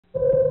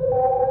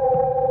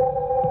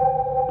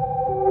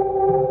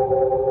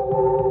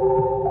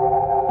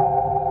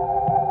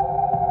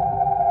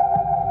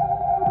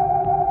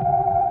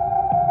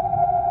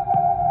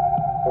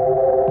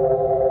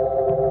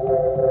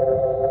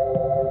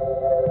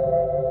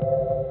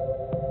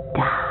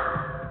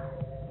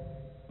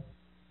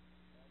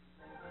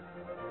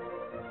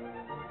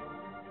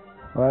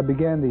I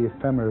began the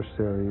ephemera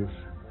series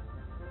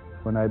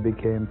when I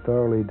became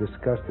thoroughly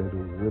disgusted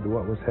with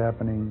what was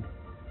happening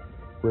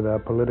with our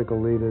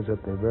political leaders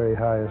at the very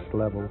highest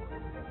level.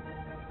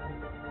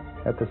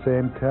 At the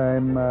same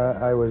time,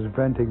 I was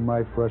venting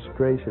my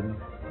frustration.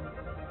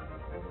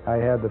 I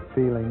had the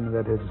feeling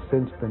that has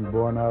since been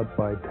borne out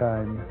by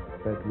time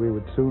that we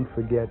would soon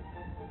forget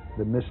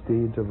the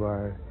misdeeds of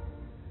our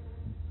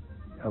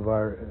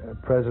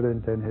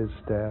president and his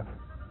staff.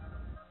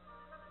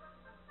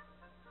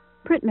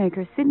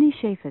 Printmaker Sidney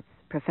Chafetz,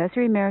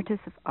 Professor Emeritus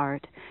of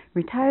Art,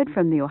 retired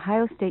from the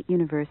Ohio State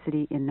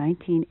University in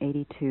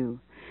 1982.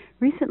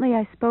 Recently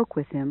I spoke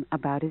with him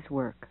about his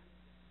work.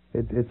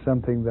 It's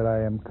something that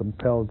I am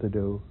compelled to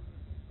do,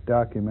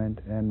 document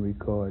and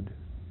record.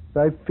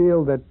 I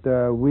feel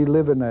that we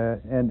live in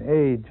an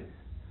age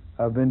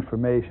of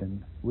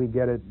information. We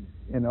get it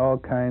in all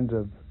kinds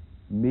of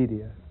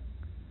media.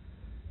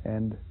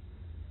 And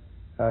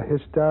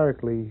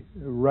historically,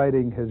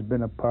 writing has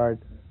been a part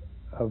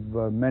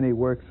of many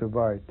works of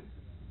art.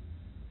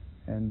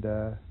 And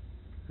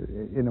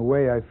in a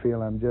way, I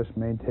feel I'm just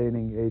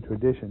maintaining a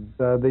tradition.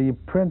 The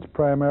prints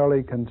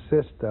primarily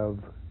consist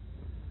of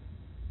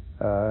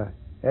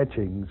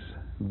etchings,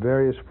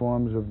 various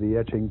forms of the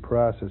etching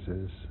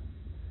processes.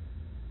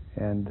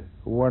 And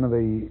one of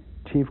the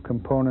chief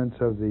components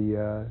of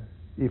the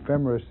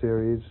ephemera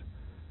series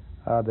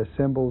are the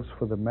symbols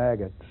for the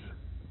maggots,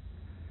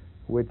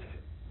 which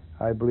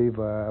I believe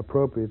are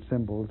appropriate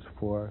symbols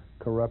for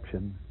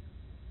corruption.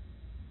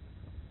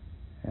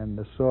 And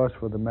the source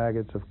for the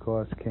maggots, of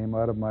course, came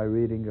out of my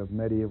reading of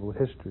medieval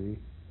history,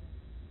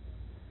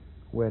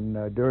 when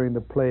during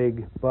the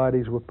plague,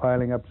 bodies were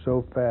piling up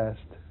so fast,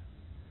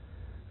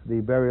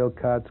 the burial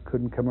carts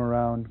couldn't come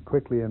around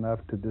quickly enough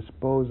to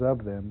dispose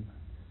of them,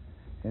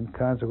 and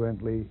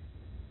consequently,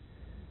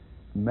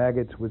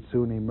 maggots would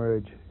soon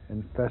emerge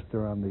and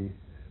fester on the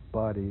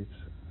bodies.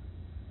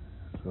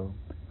 So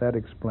that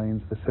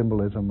explains the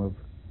symbolism of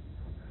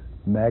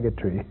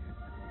maggotry.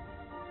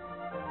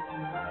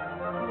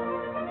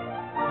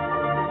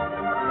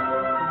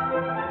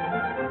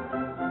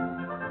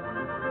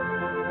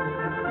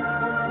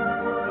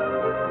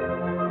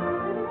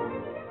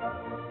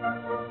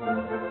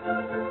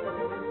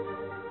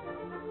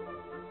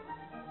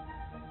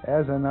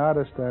 As an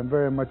artist, I'm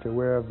very much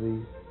aware of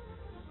the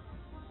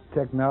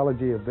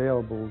technology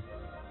available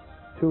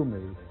to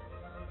me.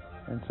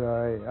 And so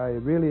I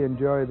really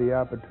enjoy the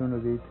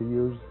opportunity to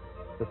use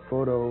the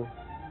photo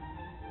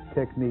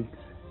techniques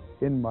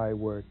in my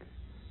work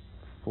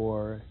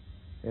for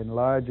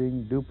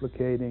enlarging,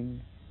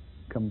 duplicating,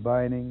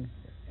 combining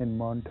in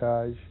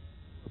montage,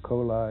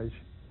 collage,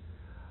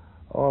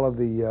 all of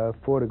the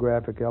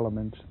photographic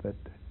elements that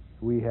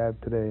we have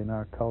today in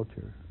our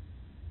culture.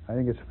 I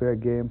think it's fair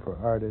game for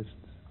artists.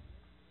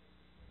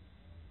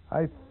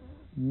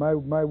 My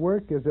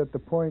work is at the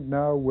point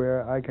now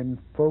where I can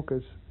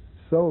focus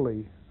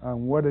solely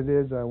on what it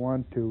is I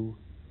want to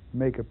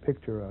make a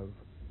picture of.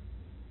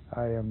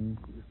 I am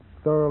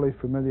thoroughly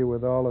familiar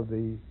with all of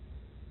the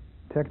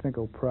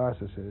technical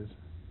processes,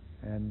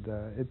 and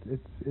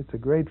it's a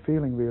great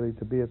feeling really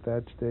to be at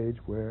that stage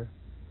where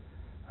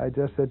I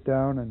just sit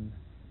down and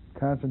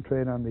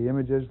concentrate on the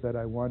images that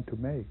I want to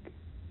make.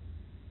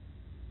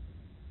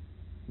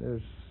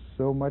 There's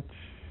so much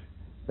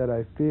that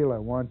I feel I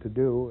want to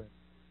do.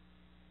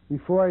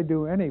 Before I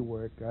do any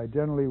work, I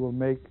generally will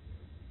make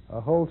a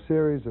whole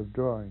series of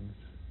drawings.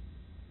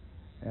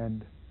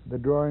 And the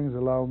drawings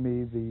allow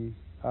me the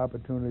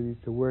opportunity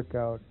to work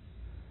out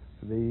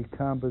the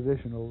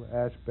compositional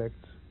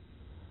aspects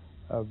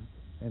of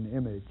an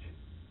image,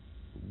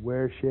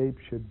 where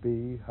shapes should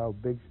be, how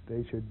big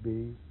they should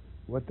be,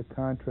 what the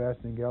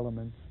contrasting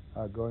elements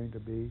are going to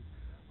be.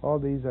 All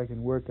these I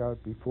can work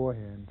out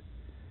beforehand.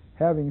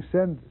 Having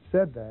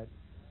said that,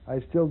 I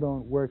still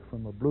don't work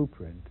from a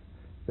blueprint.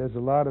 There's a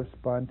lot of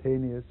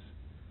spontaneous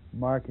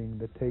marking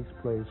that takes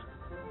place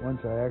once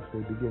I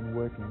actually begin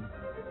working.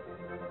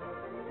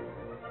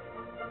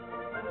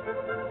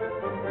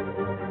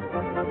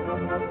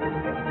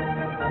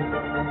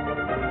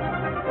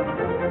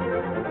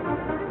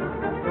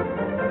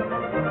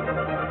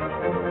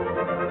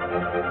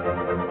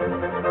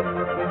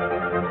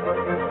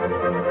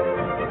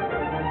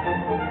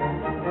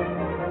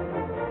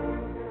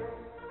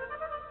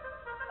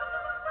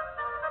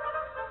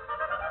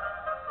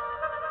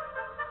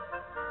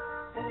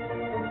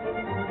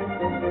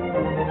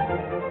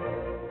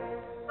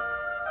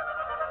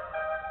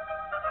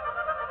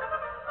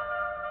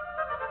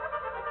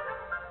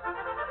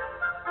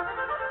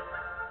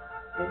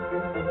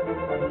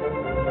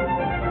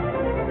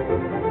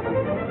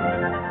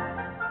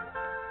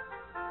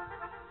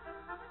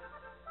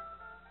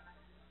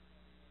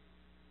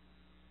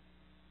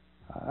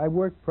 I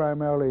work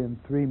primarily in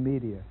three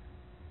media.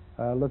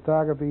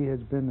 Lithography has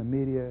been the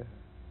medium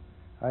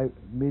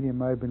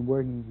I've been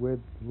working with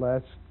the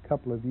last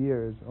couple of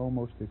years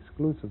almost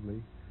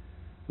exclusively.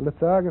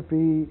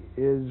 Lithography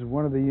is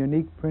one of the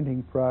unique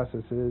printing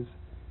processes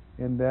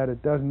in that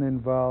it doesn't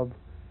involve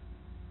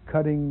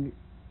cutting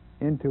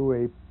into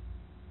a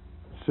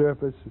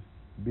surface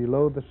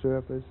below the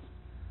surface,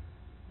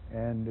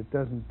 and it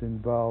doesn't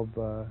involve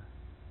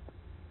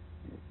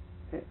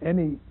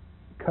any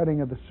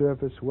cutting of the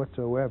surface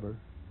whatsoever.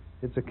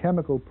 It's a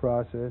chemical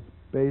process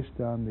based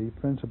on the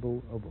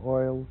principle of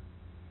oil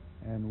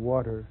and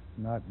water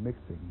not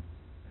mixing.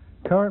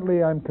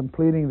 Currently, I'm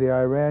completing the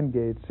Iran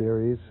Gate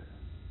series.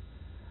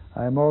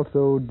 I'm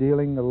also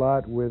dealing a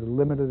lot with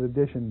limited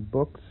edition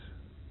books.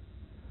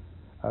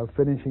 I'm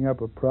finishing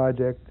up a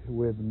project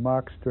with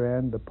Mark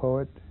Strand, the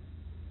poet.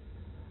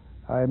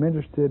 I'm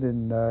interested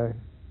in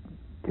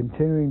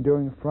continuing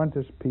doing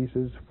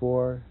frontispieces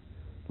for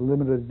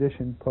limited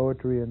edition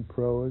poetry and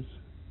prose.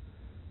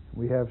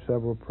 We have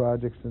several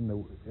projects in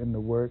the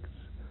works.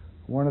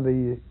 One of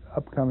the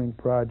upcoming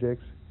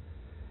projects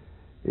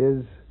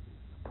is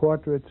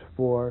portraits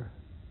for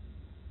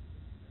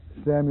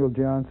Samuel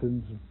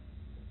Johnson's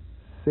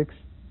 6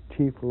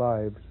 chief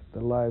lives, the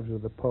lives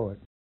of the poet,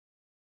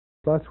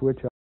 plus which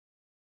are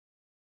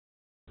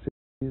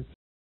series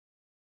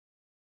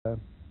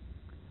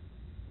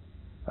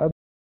other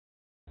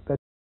that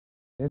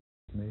interest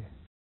me. It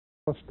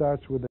all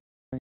starts with